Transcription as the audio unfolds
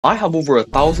I have over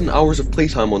 1,000 hours of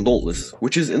playtime on Dauntless,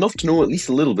 which is enough to know at least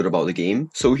a little bit about the game,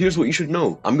 so here's what you should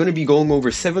know. I'm going to be going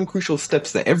over 7 crucial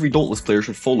steps that every Dauntless player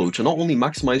should follow to not only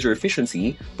maximize your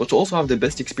efficiency, but to also have the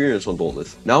best experience on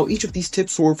Dauntless. Now, each of these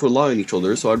tips sort of rely on each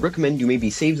other, so I'd recommend you maybe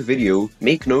save the video,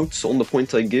 make notes on the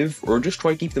points I give, or just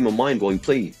try to keep them in mind while you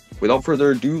play. Without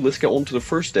further ado, let's get on to the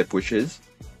first step, which is...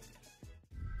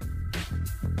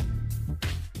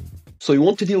 So you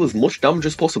want to deal as much damage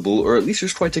as possible, or at least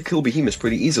just try to kill behemoths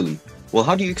pretty easily. Well,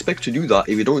 how do you expect to do that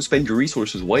if you don't spend your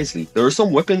resources wisely? There are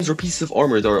some weapons or pieces of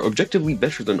armor that are objectively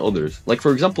better than others. Like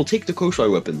for example, take the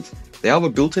Koshai weapons. They have a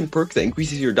built-in perk that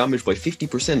increases your damage by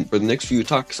 50% for the next few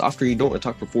attacks after you don't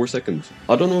attack for 4 seconds.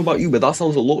 I don't know about you, but that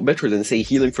sounds a lot better than say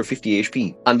healing for 50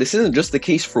 HP. And this isn't just the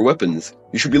case for weapons.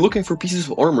 You should be looking for pieces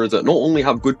of armor that not only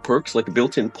have good perks like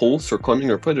built-in pulse or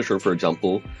cunning or predator for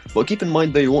example, but keep in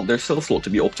mind that you want their cell slot to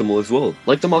be optimal as well.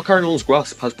 Like the Malcarion's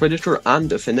grasp has predator and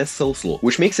a finesse cell slot,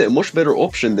 which makes it a much better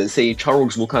option than say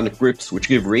Charog's volcanic grips, which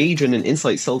give rage and an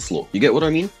insight cell slot. You get what I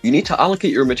mean? You need to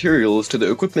allocate your materials to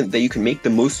the equipment that you can make the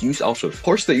most use out of.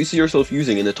 Parts that you see yourself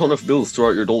using in a ton of builds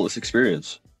throughout your Dauntless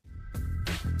experience.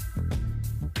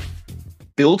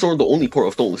 Builds aren't the only part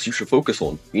of Dauntless you should focus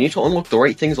on. You need to unlock the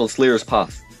right things on Slayer's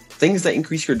path. Things that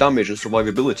increase your damage and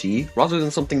survivability, rather than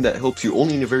something that helps you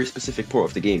only in a very specific part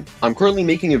of the game. I'm currently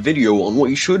making a video on what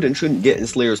you should and shouldn't get in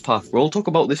Slayer's Path, where I'll talk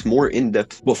about this more in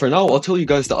depth, but for now I'll tell you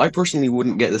guys that I personally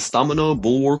wouldn't get the Stamina,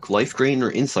 Bulwark, Life Drain,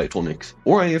 or Insight tonics,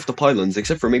 or any of the pylons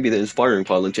except for maybe the Inspiring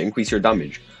pylon to increase your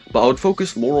damage, but I would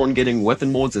focus more on getting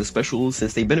weapon mods and specials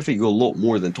since they benefit you a lot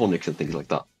more than tonics and things like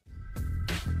that.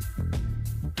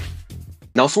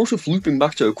 Now sort of looping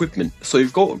back to equipment, so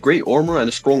you've got great armor and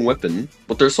a strong weapon,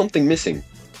 but there's something missing.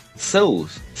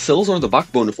 Cells. Cells are the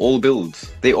backbone of all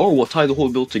builds. They are what tie the whole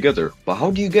build together, but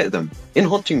how do you get them? In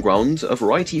Hunting Grounds, a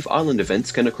variety of island events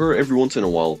can occur every once in a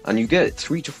while, and you get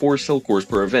 3 to 4 cell cores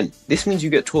per event. This means you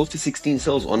get 12 to 16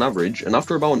 cells on average, and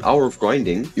after about an hour of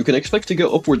grinding, you can expect to get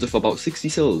upwards of about 60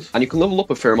 cells, and you can level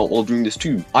up a fair amount while doing this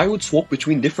too. I would swap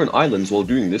between different islands while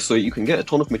doing this so you can get a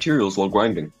ton of materials while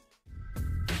grinding.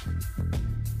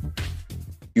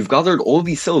 You've gathered all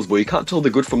these cells, but you can't tell the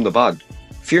good from the bad.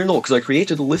 Fear not, because I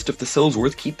created a list of the cells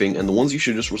worth keeping and the ones you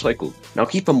should just recycle. Now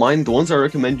keep in mind, the ones I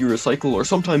recommend you recycle are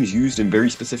sometimes used in very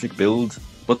specific builds,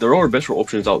 but there are better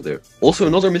options out there. Also,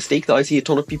 another mistake that I see a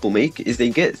ton of people make is they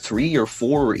get 3 or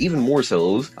 4 or even more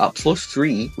cells at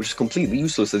 +3, which is completely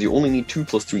useless as you only need 2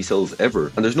 +3 cells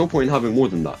ever, and there's no point in having more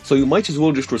than that. So you might as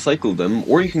well just recycle them,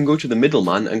 or you can go to the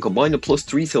middleman and combine a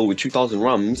 +3 cell with 2000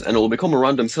 rams and it will become a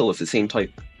random cell of the same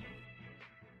type.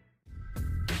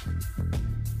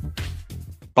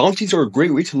 Bounties are a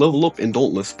great way to level up in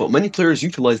Dauntless, but many players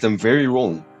utilize them very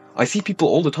wrong. I see people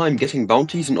all the time getting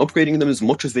bounties and upgrading them as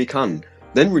much as they can,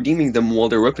 then redeeming them while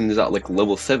their weapon is at like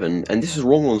level 7, and this is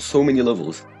wrong on so many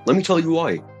levels. Let me tell you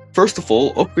why. First of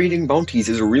all, upgrading bounties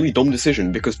is a really dumb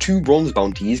decision because 2 bronze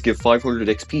bounties give 500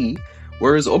 XP,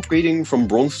 whereas upgrading from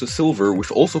bronze to silver,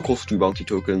 which also costs 2 bounty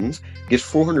tokens, gives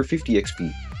 450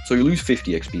 XP, so you lose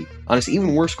 50 XP. And it's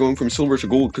even worse going from silver to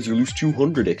gold because you lose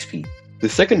 200 XP. The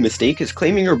second mistake is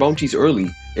claiming your bounties early.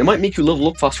 It might make you level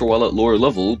up faster while at lower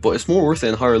level, but it's more worth it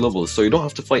in higher levels, so you don't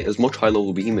have to fight as much high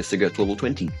level behemoths to get to level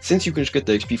 20, since you can just get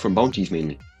the XP from bounties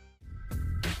mainly.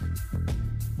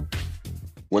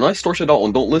 When I started out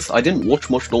on Dauntless, I didn't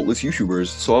watch much Dauntless YouTubers,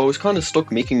 so I was kinda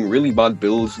stuck making really bad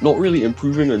builds, not really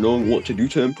improving or knowing what to do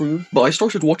to improve. But I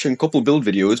started watching a couple build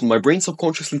videos and my brain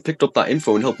subconsciously picked up that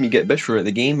info and helped me get better at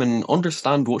the game and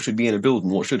understand what should be in a build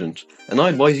and what shouldn't. And I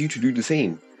advise you to do the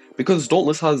same. Because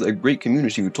Dauntless has a great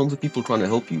community with tons of people trying to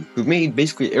help you, who've made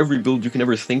basically every build you can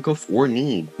ever think of or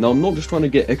need. Now I'm not just trying to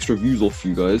get extra views off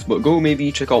you guys, but go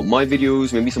maybe check out my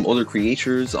videos, maybe some other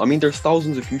creators. I mean, there's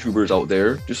thousands of YouTubers out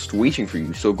there just waiting for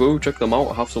you, so go check them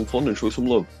out, have some fun and show some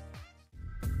love.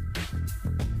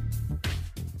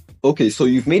 Okay, so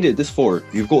you've made it this far.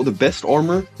 You've got the best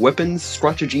armor, weapons,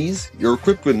 strategies, you're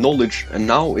equipped with knowledge, and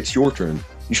now it's your turn.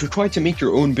 You should try to make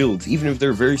your own builds, even if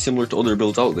they're very similar to other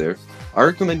builds out there. I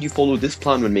recommend you follow this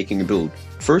plan when making a build.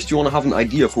 First, you want to have an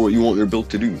idea for what you want your build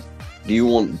to do. Do you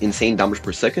want insane damage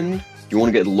per second? Do you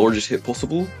want to get the largest hit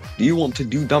possible? Do you want to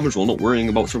do damage while not worrying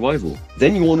about survival?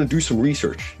 Then you want to do some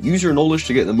research. Use your knowledge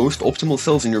to get the most optimal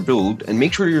cells in your build, and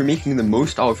make sure you're making the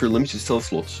most out of your limited cell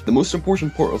slots. The most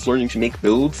important part of learning to make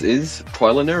builds is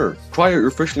trial and error. Try out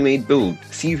your freshly made build,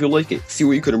 see if you like it, see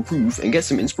what you could improve, and get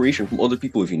some inspiration from other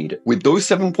people if you need it. With those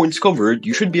 7 points covered,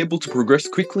 you should be able to progress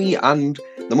quickly, and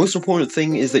the most important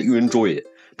thing is that you enjoy it.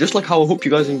 Just like how I hope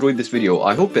you guys enjoyed this video,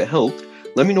 I hope it helped.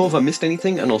 Let me know if I missed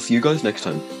anything, and I'll see you guys next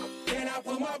time.